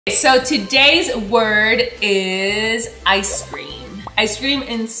So today's word is ice cream. Ice cream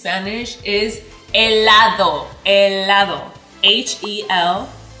in Spanish is helado. Helado. H-E-L-A-D-O.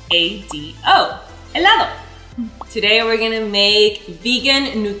 Helado. Today we're gonna make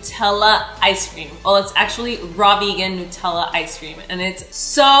vegan Nutella ice cream. Well, it's actually raw vegan Nutella ice cream, and it's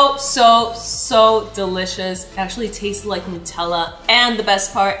so delicious. It actually tastes like Nutella, and the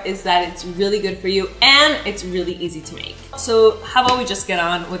best part is that it's really good for you and it's really easy to make. So how about we just get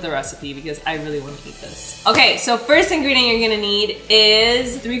on with the recipe, because I really want to eat this. Okay, so first ingredient you're gonna need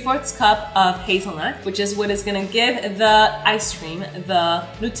is 3/4 cup of hazelnut, which is what is gonna give the ice cream the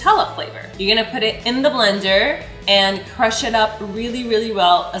Nutella flavor. You're gonna put it in the blender and crush it up really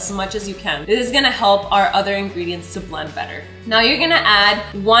well, as much as you can. This is gonna help our other ingredients to blend better. Now you're gonna add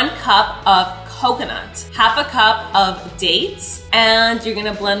 1 cup of coconut, 1/2 cup of dates, and you're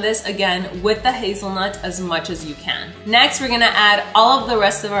gonna blend this again with the hazelnut as much as you can. Next, we're gonna add all of the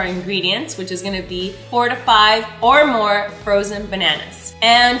rest of our ingredients, which is gonna be 4 to 5 or more frozen bananas.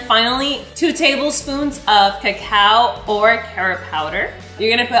 And finally, 2 tablespoons of cacao or carrot powder.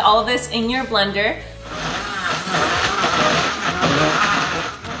 You're gonna put all of this in your blender.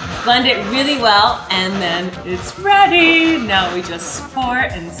 Blend it really well, and then it's ready. Now we just pour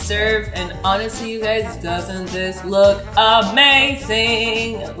and serve, and honestly, you guys, doesn't this look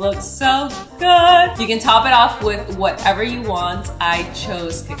amazing? It looks so good. You can top it off with whatever you want. I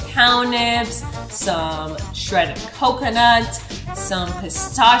chose cacao nibs, some shredded coconut, some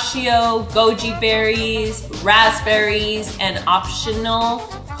pistachio, goji berries, raspberries, and optional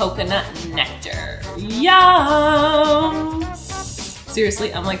coconut nectar. Yum!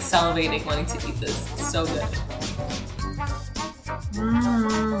 Seriously, I'm like salivating wanting to eat this. It's so good.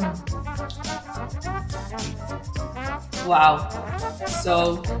 Wow.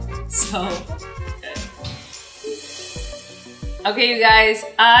 So good. Okay, you guys,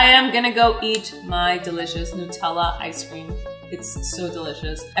 I am gonna go eat my delicious Nutella ice cream. It's so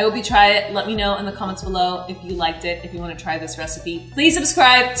delicious. I hope you try it. Let me know in the comments below if you liked it, if you want to try this recipe. Please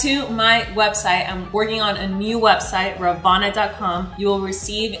subscribe to my website. I'm working on a new website, Rawvana.com. You will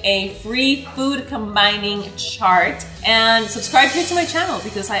receive a free food combining chart, and subscribe here to my channel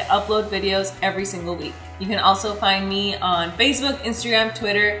because I upload videos every single week. You can also find me on Facebook, Instagram,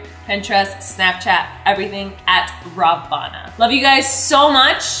 Twitter, Pinterest, Snapchat, everything at Rawvana. Love you guys so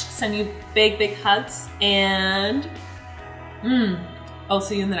much. Send you big hugs, and I'll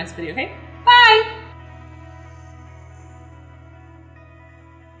see you in the next video, okay?